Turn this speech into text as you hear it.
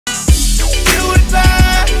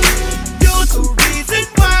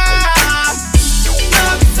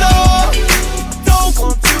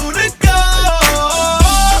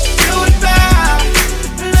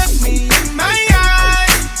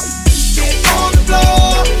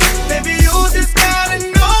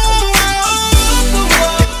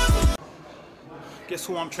Guess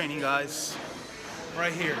who I'm training, guys?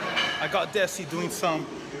 Right here. I got Desi doing some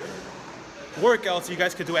workouts you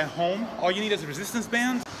guys could do at home. All you need is a resistance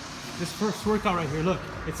band. This first workout right here, look,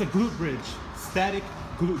 it's a glute bridge, static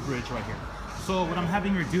glute bridge right here. So what I'm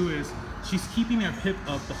having her do is, she's keeping her hip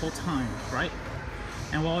up the whole time, right?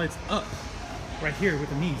 And while it's up, right here with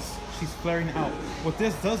the knees, she's flaring out. What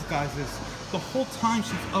this does, guys, is the whole time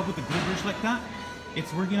she's up with the glute bridge like that,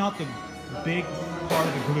 it's working out the big part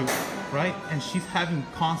of the glute, right? And she's having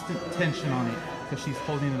constant tension on it because she's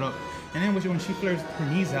holding it up. And then when she flares her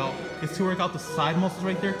knees out, it's to work out the side muscles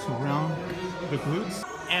right there to round the glutes.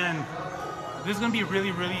 And this is gonna be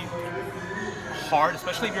really, really hard,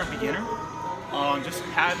 especially if you're a beginner. Just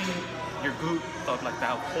having your glute up like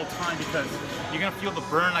that whole time, because you're gonna feel the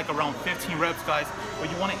burn like around 15 reps, guys. But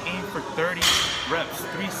you wanna aim for 30 reps,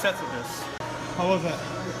 3 sets of this. How was that?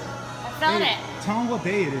 I felt it. Tell them what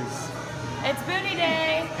day it is. It's booty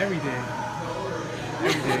day. Every day.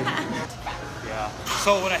 Every day. Yeah.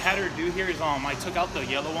 So what I had her do here is I took out the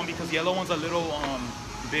yellow one because the yellow one's a little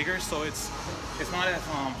bigger, so it's not as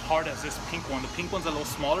hard as this pink one. The pink one's a little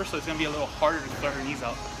smaller, so it's gonna be a little harder to flare her knees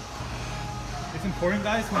out. It's important,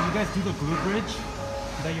 guys, when you guys do the glute bridge,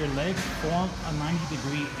 that your legs form a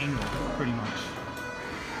 90-degree angle, pretty much.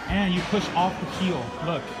 And you push off the heel.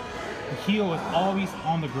 Look, the heel is always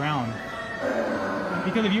on the ground.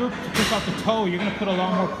 Because if you were to push off the toe, you're gonna put a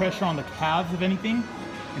lot more pressure on the calves, if anything,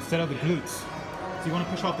 instead of the glutes. So you wanna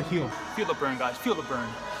push off the heel. Feel the burn, guys, feel the burn.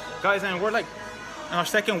 Guys, and we're like in our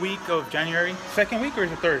second week of January. Second week or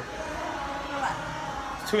is it third?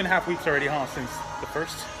 2.5 weeks already, huh, since the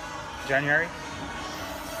 1st January?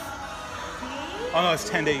 Oh no, it's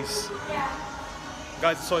 10 days. Yeah.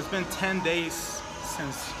 Guys, so it's been 10 days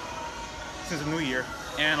since the new year.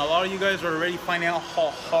 And a lot of you guys are already finding out how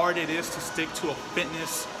hard it is to stick to a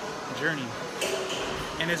fitness journey.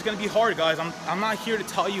 And it's gonna be hard, guys. I'm not here to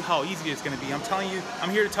tell you how easy it's gonna be. I'm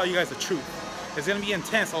here to tell you guys the truth. It's gonna be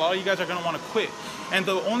intense. A lot of you guys are gonna wanna quit. And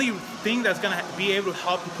the only thing that's gonna be able to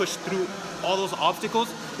help you push through all those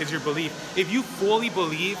obstacles is your belief. If you fully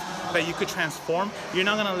believe that you could transform, you're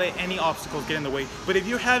not gonna let any obstacles get in the way. But if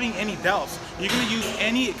you're having any doubts, you're gonna use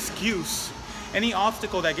any excuse, any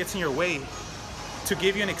obstacle that gets in your way to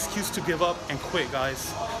give you an excuse to give up and quit,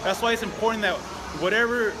 guys. That's why it's important that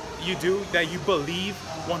whatever you do, that you believe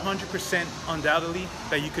 100% undoubtedly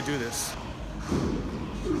that you could do this.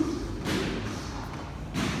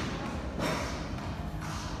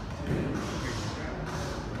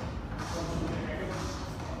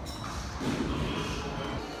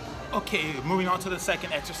 Okay, moving on to the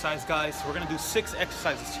second exercise, guys. We're gonna do 6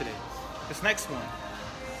 exercises today. This next one,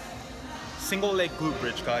 single leg glute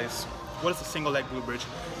bridge, guys. What is a single leg glute bridge?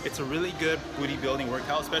 It's a really good booty building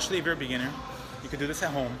workout, especially if you're a beginner. You can do this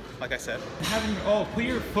at home, like I said. Put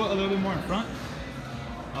your foot a little bit more in front.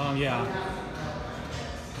 Yeah.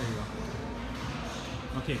 There you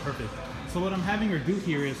go. Okay, perfect. So what I'm having her do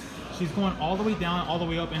here is she's going all the way down, all the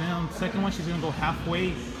way up, and then on the second one she's gonna go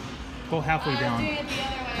halfway down. I was doing it the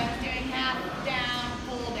other way. I was doing half down,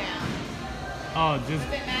 full down. Oh, Does it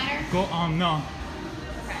matter? Go no.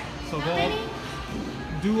 Okay. So How go many? up.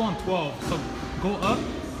 Do on 12. So go up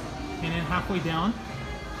and then halfway down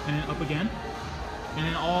and then up again and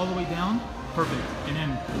then all the way down. Perfect. And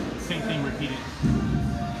then same thing, repeat it.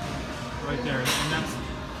 Right there. And that's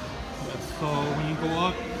so when you go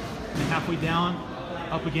up and halfway down,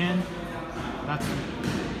 up again, that's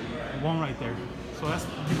one right there. So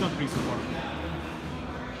you've done 3 so far.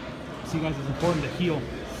 See, guys, it's important the heel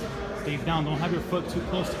stays down. Don't have your foot too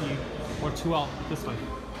close to you or too out this way.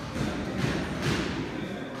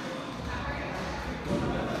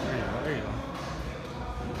 There you go.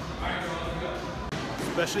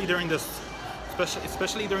 Especially during this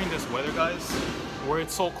weather, guys, where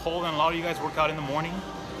it's so cold and a lot of you guys work out in the morning.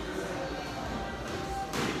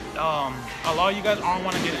 A lot of you guys aren't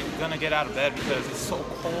gonna get out of bed because it's so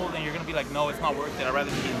cold, and you're gonna be like, no, it's not worth it. I'd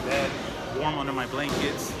rather be in bed, warm under my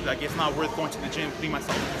blankets. Like, it's not worth going to the gym, putting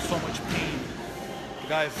myself through so much pain. But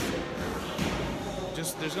guys,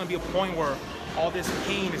 there's gonna be a point where all this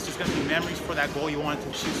pain is just gonna be memories for that goal you wanted to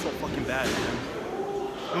achieve so fucking bad, man.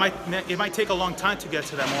 It might take a long time to get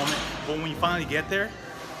to that moment, but when you finally get there,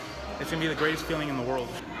 it's gonna be the greatest feeling in the world.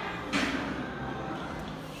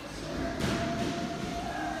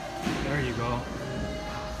 There you go.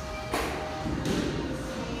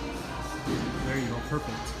 There you go,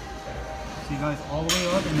 perfect. So you guys all the way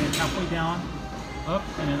up and then halfway down, up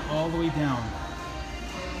and then all the way down.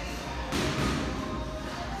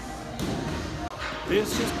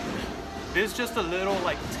 This is just a little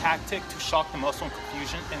like tactic to shock the muscle and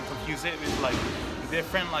confuse it with like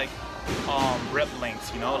different like rep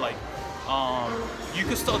lengths, you know, like You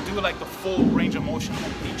can still do like the full range of motion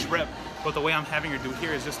on each rep, but the way I'm having her do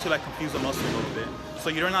here is just to like confuse the muscle a little bit. So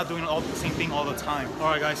you're not doing all the same thing all the time. All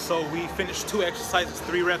right guys, so we finished 2 exercises,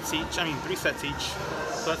 3 reps each, 3 sets each.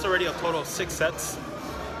 So that's already a total of 6 sets.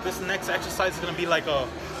 This next exercise is gonna be like a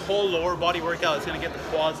whole lower body workout. It's gonna get the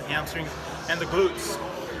quads, hamstrings, and the glutes.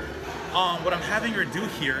 What I'm having her do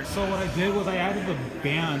here, so what I did was I added the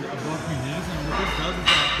band above her knees, and what this does is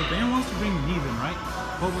that the band wants to bring the knees in, right?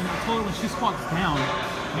 But when I told her when she squats down,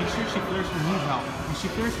 make sure she flares her knees out. When she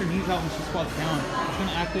flares her knees out when she squats down, it's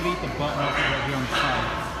gonna activate the butt muscle right here on the side.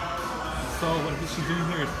 So what she's doing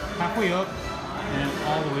here is halfway up and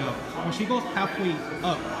all the way up. When she goes halfway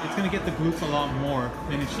up, it's gonna get the glutes a lot more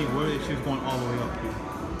than if she was going all the way up here.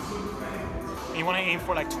 And you wanna aim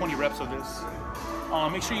for like 20 reps of this.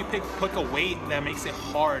 Make sure you pick a weight that makes it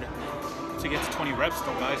hard to get to 20 reps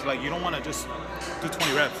though, guys. Like, you don't want to just do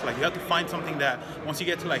 20 reps. Like, you have to find something that once you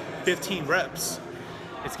get to like 15 reps,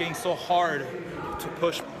 it's getting so hard to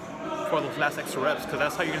push for those last extra reps, because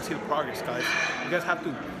that's how you're gonna see the progress, guys. You guys have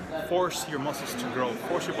to force your muscles to grow,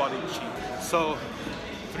 force your body to achieve. So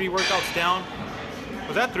 3 workouts down.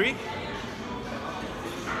 Was that 3?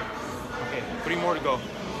 Okay, 3 more to go.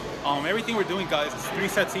 Everything we're doing, guys, is 3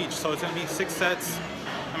 sets each, so it's gonna be 6 sets.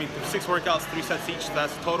 6 workouts, 3 sets each. So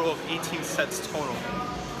that's a total of 18 sets total.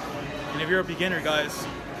 And if you're a beginner, guys,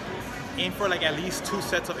 aim for like at least 2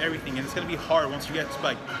 sets of everything. And it's gonna be hard once you get to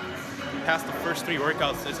like past the first 3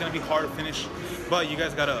 workouts. It's gonna be hard to finish, but you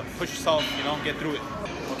guys gotta push yourself, you know, get through it.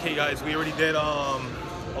 Okay, guys, we already did a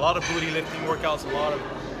lot of booty lifting workouts, a lot of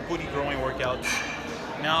booty growing workouts.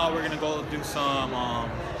 Now we're gonna go do some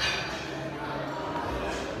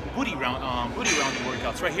booty rounding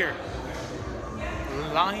workouts right here.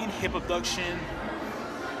 Lying hip abduction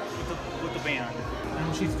with the band. And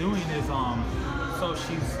what she's doing is so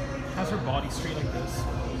she's has her body straight like this.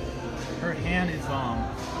 Her hand is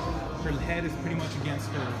her head is pretty much against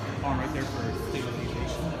her arm right there for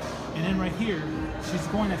stabilization. And then right here, she's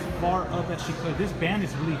going as far up as she could. This band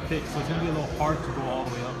is really thick, so it's gonna be a little hard to go all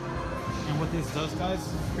the way up. And what this does, guys,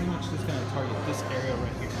 is pretty much just gonna target this area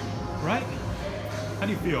right here. Right? How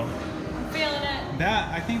do you feel? I'm feeling it.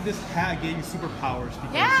 I think this hat gave you superpowers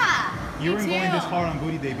because you weren't going this hard on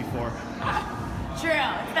booty day before. True,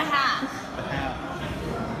 it's the hat. The hat.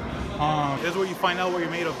 This is where you find out what you're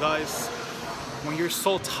made of, guys. When you're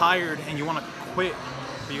so tired and you want to quit,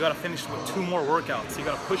 but you got to finish with 2 more workouts. You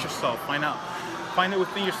got to push yourself, find it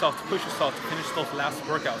within yourself to push yourself to finish those last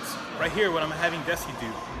workouts. Right here, what I'm having Desi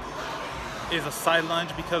do is a side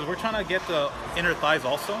lunge, because we're trying to get the inner thighs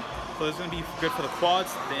also. So it's gonna be good for the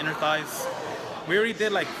quads, the inner thighs. We already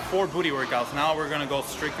did like 4 booty workouts. Now we're gonna go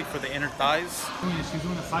strictly for the inner thighs. She's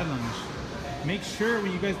doing a side lunge. Make sure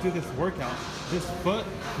when you guys do this workout, this foot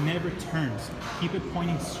never turns. Keep it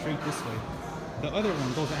pointing straight this way. The other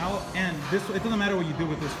one goes out, and this it doesn't matter what you do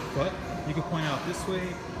with this foot. You can point it out this way.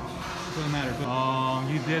 It doesn't matter. But,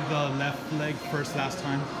 you did the left leg first last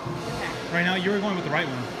time. Right now you were going with the right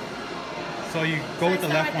one. So you go with the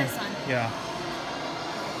left one. Yeah.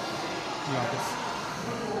 You got this.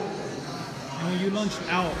 And when you lunge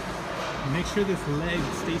out, make sure this leg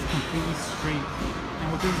stays completely straight.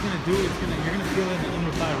 And what this is gonna do is you're gonna feel it in the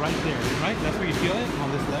inner thigh right there, right? That's where you feel it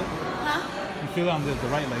on this leg. Huh? You feel it on the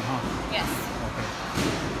right leg, huh? Yes. Okay.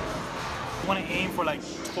 You want to aim for like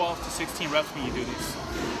 12 to 16 reps when you do this.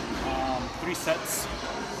 3 sets.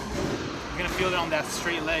 You're gonna feel it on that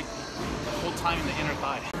straight leg the whole time in the inner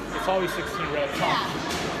thigh. It's always 16 reps. Huh?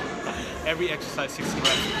 Yeah. Every exercise 16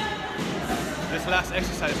 reps. This last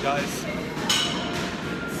exercise, guys,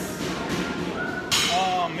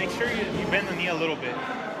 make sure you bend the knee a little bit.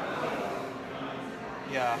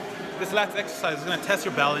 Yeah, this last exercise is gonna test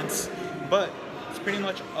your balance, but it's pretty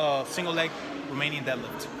much a single leg Romanian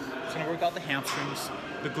deadlift. It's gonna work out the hamstrings,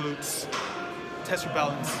 the glutes, test your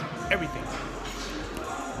balance, everything.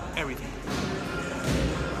 Everything.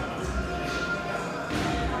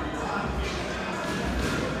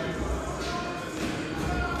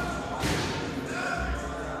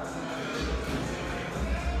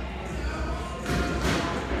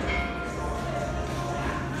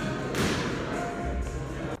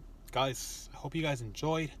 Guys, I hope you guys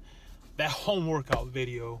enjoyed that home workout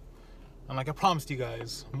video. And like I promised you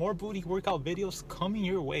guys, more booty workout videos coming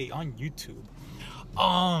your way on YouTube.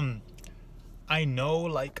 I know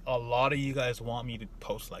like a lot of you guys want me to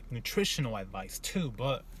post like nutritional advice too,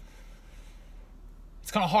 but it's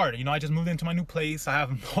kind of hard. You know, I just moved into my new place. I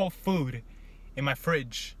have no food in my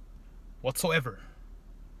fridge whatsoever.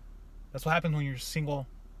 That's what happens when you're a single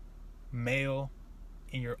male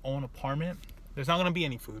in your own apartment. There's not gonna be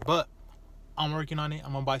any food, but I'm working on it.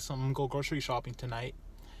 I'm gonna buy some. I'm gonna go grocery shopping tonight,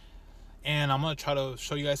 and I'm gonna try to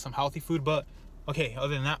show you guys some healthy food. But okay,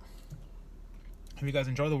 other than that, if you guys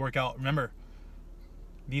enjoy the workout, remember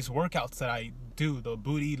these workouts that I do, the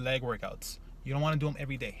booty leg workouts, you don't want to do them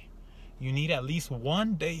every day. You need at least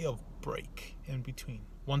 1 day of break in between,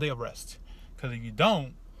 1 day of rest, because if you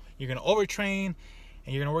don't, you're gonna overtrain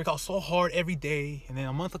and you're gonna work out so hard every day, and then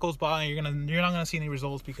a month goes by and you're not gonna see any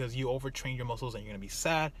results because you overtrained your muscles, and you're gonna be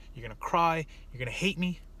sad, you're gonna cry, you're gonna hate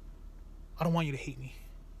me. I don't want you to hate me.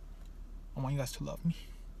 I want you guys to love me.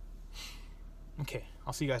 Okay,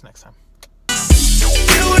 I'll see you guys next time. You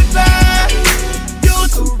and I, you're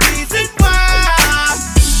the reason.